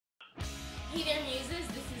Hey there, Muses.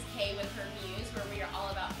 This is Kay with HerMuse's, where we are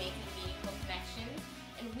all about making meaningful connections.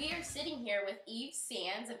 And we are sitting here with Eve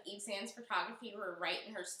Sanz of Eve Sanz Photography. We're right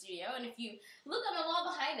in her studio. And if you look on the wall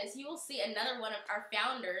behind us, you will see another one of our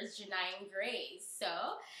founders, Janine Grays.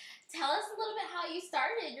 So tell us a little bit how you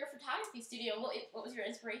started your photography studio. What was your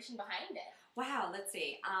inspiration behind it? Wow, let's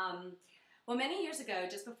see. Well, many years ago,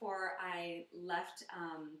 just before I left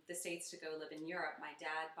the States to go live in Europe, my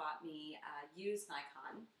dad bought me a used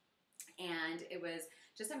Nikon. And it was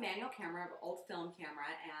just a manual camera, an old film camera,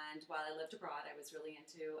 and while I lived abroad, I was really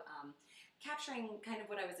into capturing kind of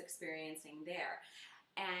what I was experiencing there.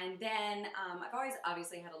 And then I've always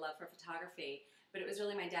obviously had a love for photography, but it was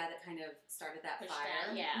really my dad that kind of started that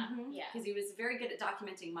fire. Yeah, yeah. Because he was very good at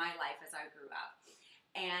documenting my life as I grew up.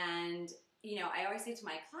 And, you know, I always say to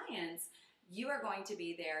my clients, you are going to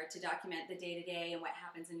be there to document the day-to-day and what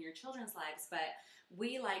happens in your children's lives, but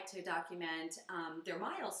we like to document their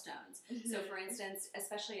milestones. So for instance,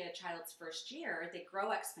 especially a child's first year, they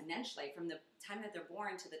grow exponentially from the time that they're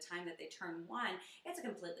born to the time that they turn 1. It's a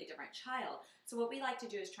completely different child. So what we like to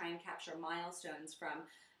do is try and capture milestones from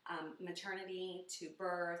maternity to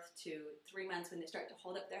birth to 3 months when they start to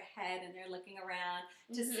hold up their head and they're looking around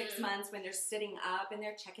to 6 months when they're sitting up and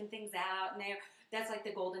they're checking things out, and that's like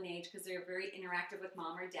the golden age because they're very interactive with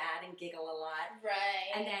mom or dad and giggle a lot.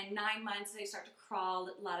 Right. And then 9 months they start to crawl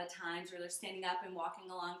a lot of times, where they're standing up and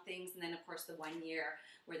walking along things, and then of course the 1 year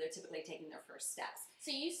where they're typically taking their first steps.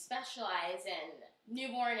 So you specialize in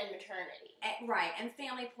newborn and maternity. Right, and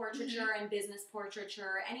family portraiture and business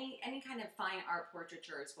portraiture, any kind of fine art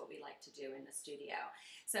portraiture is what we like to do in the studio.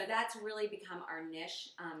 So that's really become our niche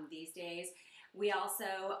these days. We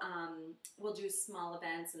also will do small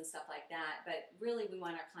events and stuff like that, but really we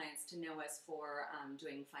want our clients to know us for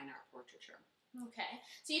doing fine art portraiture. Okay,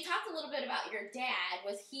 so you talked a little bit about your dad.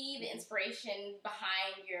 Was he the inspiration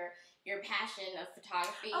behind your passion of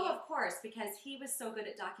photography? Oh, of course, because he was so good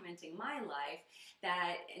at documenting my life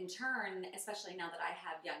that in turn, especially now that I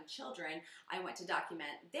have young children, I want to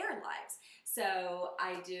document their lives. So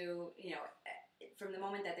I do, you know, from the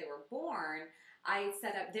moment that they were born, I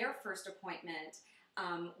set up their first appointment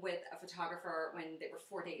with a photographer when they were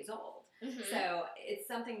 4 days old. So it's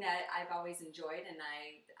something that I've always enjoyed, and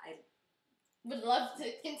I would love to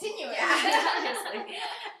continue it. Yeah, honestly.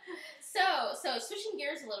 So switching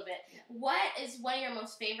gears a little bit, what is one of your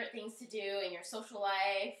most favorite things to do in your social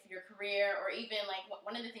life, your career, or even like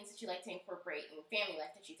one of the things that you like to incorporate in family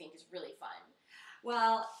life that you think is really fun?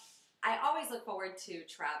 Well, I always look forward to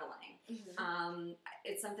traveling.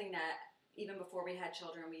 It's something that even before we had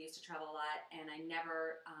children, we used to travel a lot, and I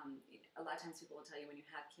never, a lot of times people will tell you when you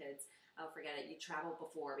have kids, oh, forget it, you travel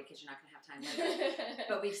before because you're not going to have time later.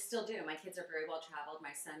 But we still do. My kids are very well traveled.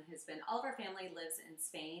 My son has been, all of our family lives in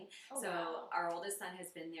Spain. Oh, so wow. Our oldest son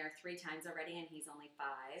has been there 3 times already, and he's only 5.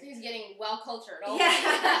 So he's getting well cultured. Yeah.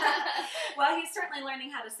 Well, he's certainly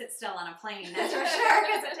learning how to sit still on a plane, that's for sure,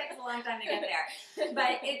 because it takes a long time to get there.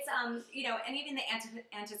 But it's, you know, and even the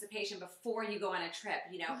anticipation before you go on a trip,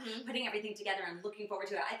 you know, putting everything together and looking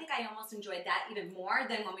forward to it. I think I almost enjoyed that even more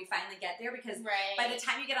than when we finally get there, because by the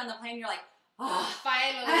time you get on the plane, you're like, oh,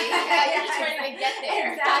 finally, you're just ready to get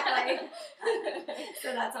there. Exactly.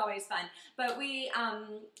 So that's always fun. But we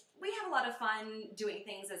have a lot of fun doing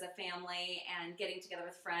things as a family and getting together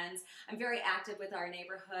with friends. I'm very active with our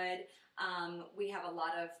neighborhood. We have a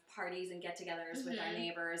lot of parties and get-togethers with our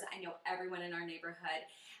neighbors. I know everyone in our neighborhood.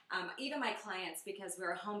 Even my clients, because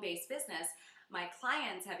we're a home-based business, my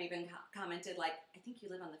clients have even commented, like, I think you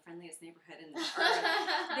live on the friendliest neighborhood in the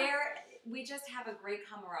earth. We just have a great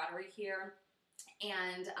camaraderie here.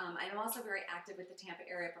 And I'm also very active with the Tampa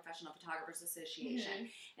Area Professional Photographers Association.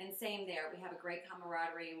 And same there, we have a great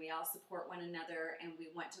camaraderie, and we all support one another, and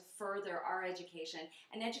we want to further our education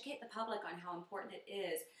and educate the public on how important it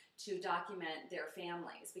is to document their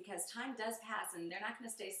families, because time does pass and they're not going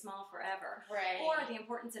to stay small forever. Right. Or the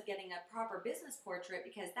importance of getting a proper business portrait,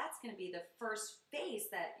 because that's going to be the first face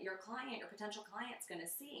that your client, your potential client's going to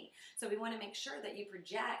see. So we want to make sure that you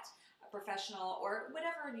project a professional or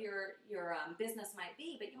whatever your business might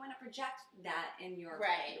be, but you want to project that in your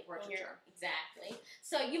portraiture. Exactly.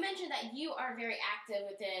 So you mentioned that you are very active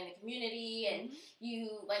within the community, and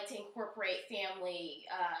you like to incorporate family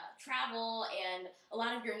travel, and a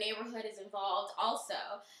lot of your neighborhood is involved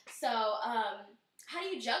also. So how do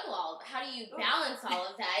you juggle all of that? How do you balance all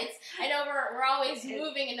of that? I know we're always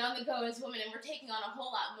moving and on the go as women, and we're taking on a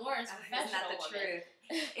whole lot more as professional women. Isn't that the truth?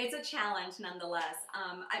 it's a challenge nonetheless.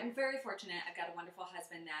 I'm very fortunate. I've got a wonderful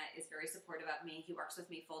husband that is very supportive of me. He works with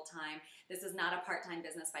me full time. This is not a part-time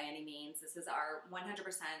business by any means. This is our 100%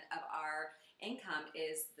 of our income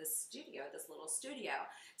is the studio, this little studio.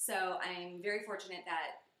 So I'm very fortunate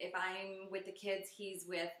that if I'm with the kids, he's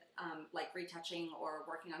with like retouching or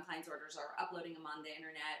working on clients' orders or uploading them on the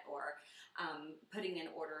internet or putting in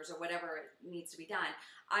orders or whatever needs to be done.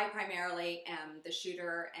 I primarily am the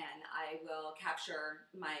shooter, and I will capture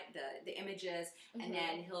the images, and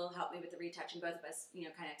then he'll help me with the retouching. Both of us,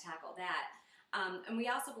 kind of tackle that. And we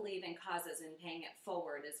also believe in causes and paying it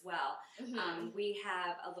forward as well. We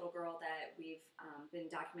have a little girl that we've been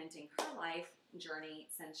documenting her life journey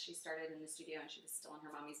since she started in the studio and she was still in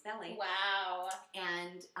her mommy's belly. Wow.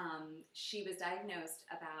 And she was diagnosed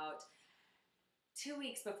about 2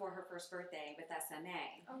 weeks before her first birthday with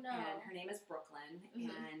SMA. Oh, no. And her name is Brooklyn.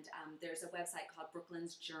 And there's a website called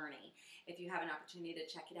Brooklyn's Journey. If you have an opportunity to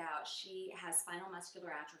check it out, she has spinal muscular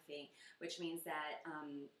atrophy, which means that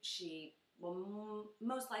she will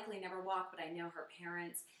most likely never walk, but I know her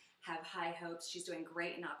parents have high hopes. She's doing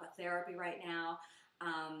great in aqua therapy right now.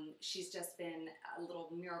 She's just been a little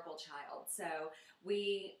miracle child. So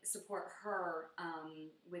we support her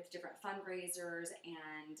with different fundraisers,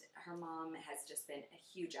 and her mom has just been a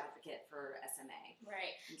huge advocate for SMA.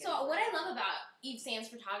 Right. So what I love about Eve Sanz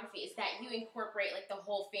Photography is that you incorporate like the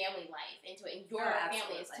whole family life into it, and your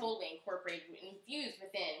family is totally incorporated and infused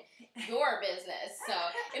within your business. So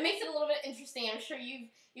it makes it a little bit interesting. I'm sure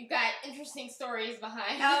you've got interesting stories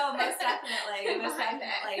behind. Oh, most definitely. Most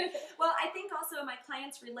definitely. Well, I think also my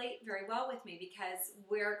clients relate very well with me because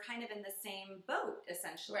we're kind of in the same boat,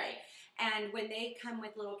 essentially. Right. And when they come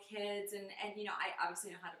with little kids, and I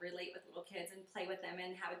obviously know how to relate with little kids and play with them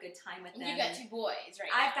and have a good time with them. You got 2 boys,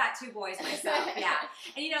 right? I've got 2 boys myself, yeah.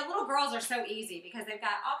 And little girls are so easy because they've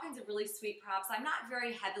got all kinds of really sweet props. I'm not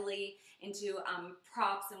very heavily into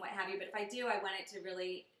props and what have you, but if I do, I want it to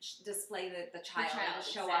really display the child and to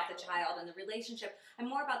show off the child and the relationship. I'm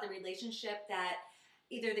more about the relationship that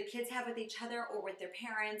either the kids have with each other or with their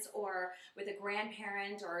parents or with a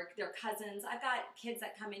grandparent or their cousins. I've got kids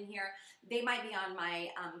that come in here. They might be on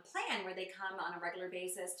my plan where they come on a regular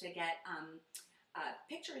basis to get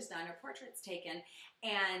pictures done or portraits taken.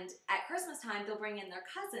 And at Christmas time, they'll bring in their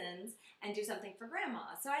cousins and do something for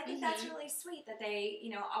grandma. So I think that's really sweet that they,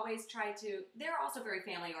 always try to, they're also very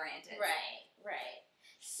family oriented. Right, right.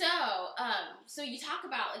 So you talk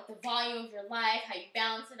about like the volume of your life, how you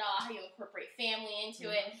balance it all, how you incorporate family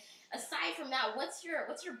into it. Aside from that, what's your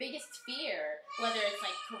biggest fear, whether it's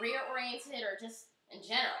like career oriented or just in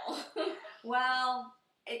general? Well,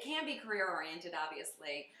 it can be career oriented,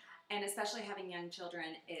 obviously, and especially having young children,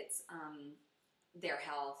 it's their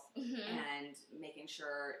health and making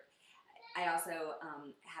sure. I also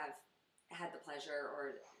have had the pleasure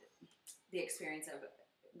or the experience of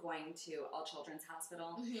going to All Children's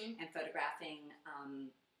Hospital and photographing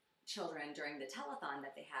children during the telethon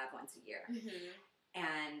that they have once a year.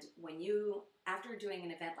 And when after doing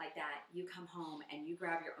an event like that, you come home and you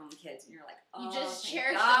grab your own kids and you're like, oh, you just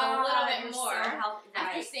cherish them a little bit more so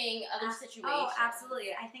after seeing other situations. Oh,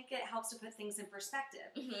 absolutely. I think it helps to put things in perspective.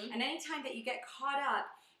 And anytime that you get caught up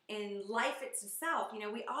in life itself,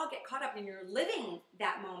 we all get caught up and you're living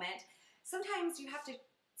that moment. Sometimes you have to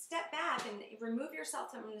step back and remove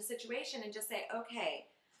yourself from the situation and just say, okay,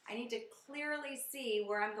 I need to clearly see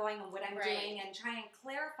where I'm going and what I'm doing, and try and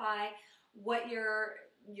clarify what your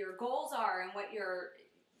goals are and what your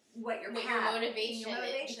motivation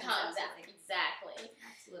becomes. Absolutely. Exactly.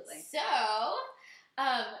 Absolutely. So,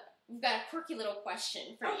 we've got a quirky little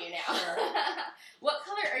question for you now. Sure. What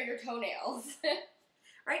color are your toenails?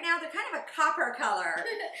 Right now, they're kind of a copper color.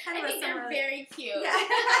 I think they're very cute. Yeah.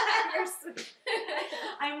 You're sweet.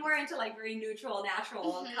 I'm more into like very neutral,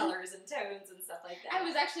 natural colors and tones and stuff like that. I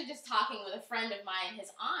was actually just talking with a friend of mine, his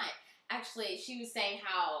aunt. Actually, she was saying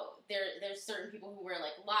how there's certain people who wear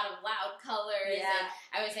like a lot of loud colors. Yeah.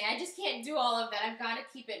 And I was saying, I just can't do all of that. I've got to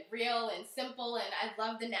keep it real and simple, and I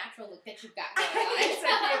love the natural look that you've got going on.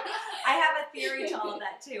 So I have a theory to all of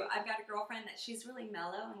that too. I've got a girlfriend that she's really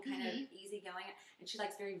mellow and kind of easygoing, and she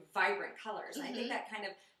likes very vibrant colors. And I think that kind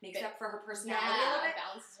of makes up for her personality a little bit.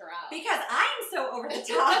 Balances her out. Because I'm so over the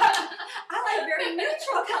top. I like very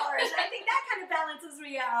neutral colors. I think that kind of balances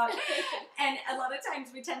me out. And a lot of times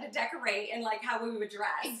we tend to decorate in like how we would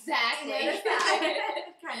dress. Exactly.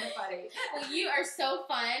 Kind of funny. Well, you are so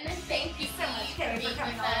fun. Thank you so much for being with us.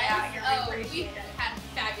 coming all the way out here. We had a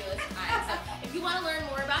fabulous time. So if you want to learn